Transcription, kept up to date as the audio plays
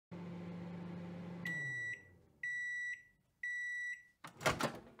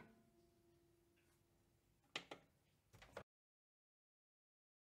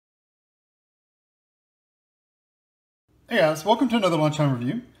Hey guys, welcome to another Lunchtime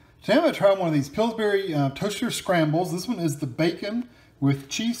review. Today I'm going to try one of these Pillsbury Toaster Scrambles. This one is the bacon with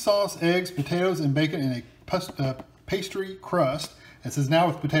cheese sauce, eggs, potatoes, and bacon in a pastry crust. It says now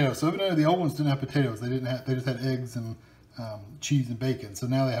with potatoes. So evidently the old ones didn't have potatoes. They just had eggs and cheese and bacon. So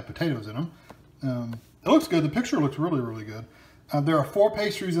now they have potatoes in them. It looks good. The picture looks really good. There are 4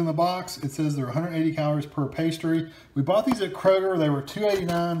 pastries in the box. It says they're 180 calories per pastry. We bought these at Kroger. They were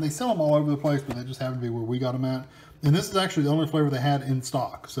 $2.89. They sell them all over the place, but they just happen to be where we got them at. And this is actually the only flavor they had in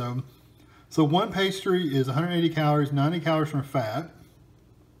stock. So one pastry is 180 calories, 90 calories from fat.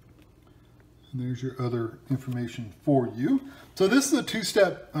 And there's your other information for you. So this is a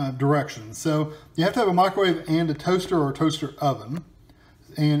 2-step direction. So you have to have a microwave and a toaster or a toaster oven.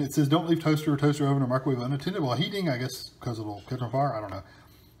 And it says don't leave toaster or toaster oven or microwave unattended while heating, I guess because it'll catch on fire, I don't know.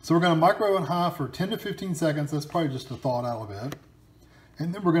 So we're going to microwave on high for 10 to 15 seconds. That's probably just to thaw it out a bit.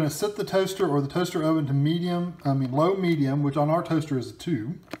 And then we're going to set the toaster or the toaster oven to low medium, which on our toaster is a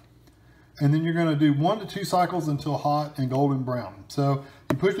 2. And then you're going to do 1 to 2 cycles until hot and golden brown. So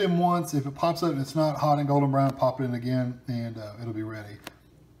you push it in once. If it pops up and it's not hot and golden brown, pop it in again and it'll be ready.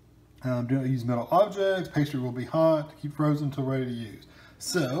 Do not use metal objects. Pastry will be hot. Keep frozen until ready to use.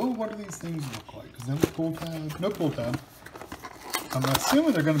 So what do these things look like? Does that have a pull tab? No pull tab. I'm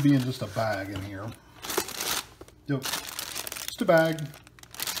assuming they're going to be in just a bag in here. Yep, just a bag.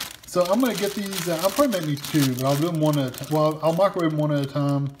 So I'm going to get these, I'll probably make me 2, but I'll do them one at a time. Well, I'll microwave them one at a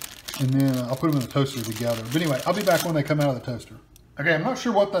time, and then I'll put them in the toaster together. But anyway, I'll be back when they come out of the toaster. Okay, I'm not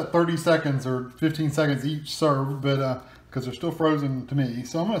sure what that 30 seconds or 15 seconds each serve, but because they're still frozen to me.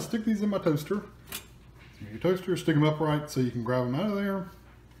 So I'm going to stick these in my toaster. So your toaster, stick them upright so you can grab them out of there.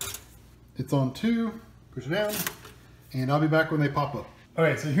 It's on 2, push it down, and I'll be back when they pop up.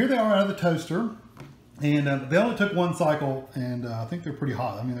 Okay, so here they are out of the toaster. And they only took 1 cycle, and I think they're pretty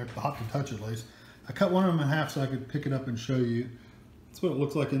hot. I mean, they're hot to touch at least. I cut one of them in half so I could pick it up and show you. That's what it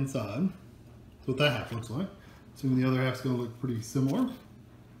looks like inside. That's what that half looks like. So the other half's gonna look pretty similar.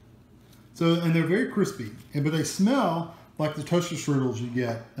 So, and they're very crispy, but they smell like the toaster strudels you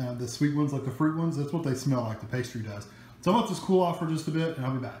get. The sweet ones, like the fruit ones, that's what they smell like, the pastry does. So I'm gonna let this cool off for just a bit, and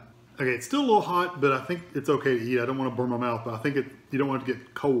I'll be back. Okay, it's still a little hot, but I think it's okay to eat. I don't want to burn my mouth, but I think you don't want it to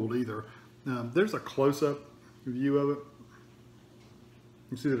get cold either. There's a close-up view of it.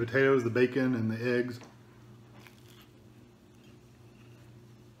 You see the potatoes, the bacon, and the eggs.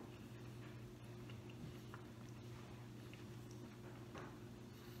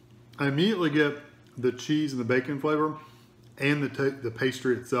 I immediately get the cheese and the bacon flavor and the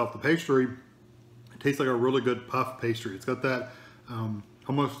pastry itself. The pastry, it tastes like a really good puff pastry. It's got that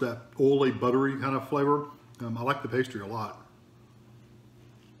almost that oily, buttery kind of flavor. I like the pastry a lot.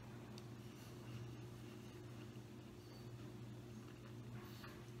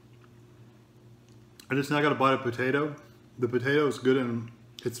 I just now got a bite of potato. The potato is good and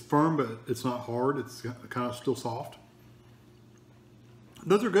it's firm, but it's not hard. It's kind of still soft.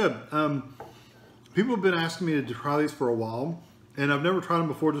 Those are good. People have been asking me to try these for a while, and I've never tried them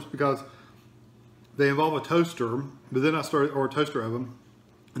before just because they involve a toaster, but then or a toaster oven.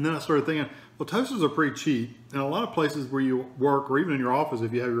 And then I started thinking, well, toasters are pretty cheap. And a lot of places where you work, or even in your office,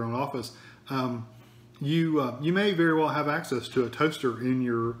 if you have your own office, you may very well have access to a toaster in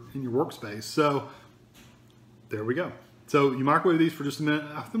your workspace. So there we go. So you microwave these for just a minute.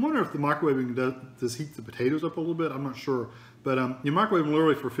 I wonder if the microwaving does heat the potatoes up a little bit. I'm not sure. But you microwave them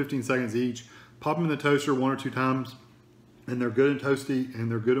literally for 15 seconds each. Pop them in the toaster 1 or 2 times. And they're good and toasty and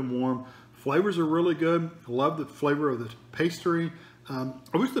they're good and warm. Flavors are really good. I love the flavor of the pastry. I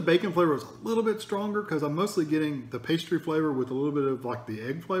wish the bacon flavor was a little bit stronger because I'm mostly getting the pastry flavor with a little bit of like the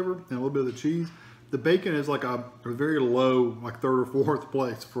egg flavor and a little bit of the cheese. The bacon is like a very low, like 3rd or 4th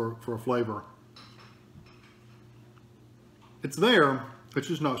place for a flavor. It's there, it's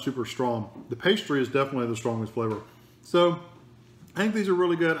just not super strong. The pastry is definitely the strongest flavor. So I think these are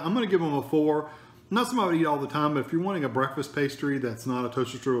really good. I'm gonna give them a 4. Not something I would eat all the time, but if you're wanting a breakfast pastry that's not a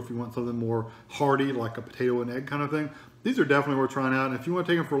toaster strudel, if you want something more hearty, like a potato and egg kind of thing, these are definitely worth trying out. And if you want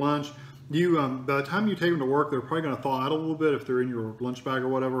to take them for lunch, by the time you take them to work, they're probably gonna thaw out a little bit if they're in your lunch bag or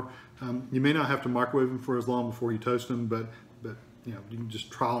whatever. You may not have to microwave them for as long before you toast them, but you know, you can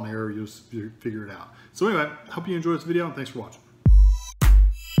just trial and error, you'll figure it out. So anyway, hope you enjoyed this video and thanks for watching.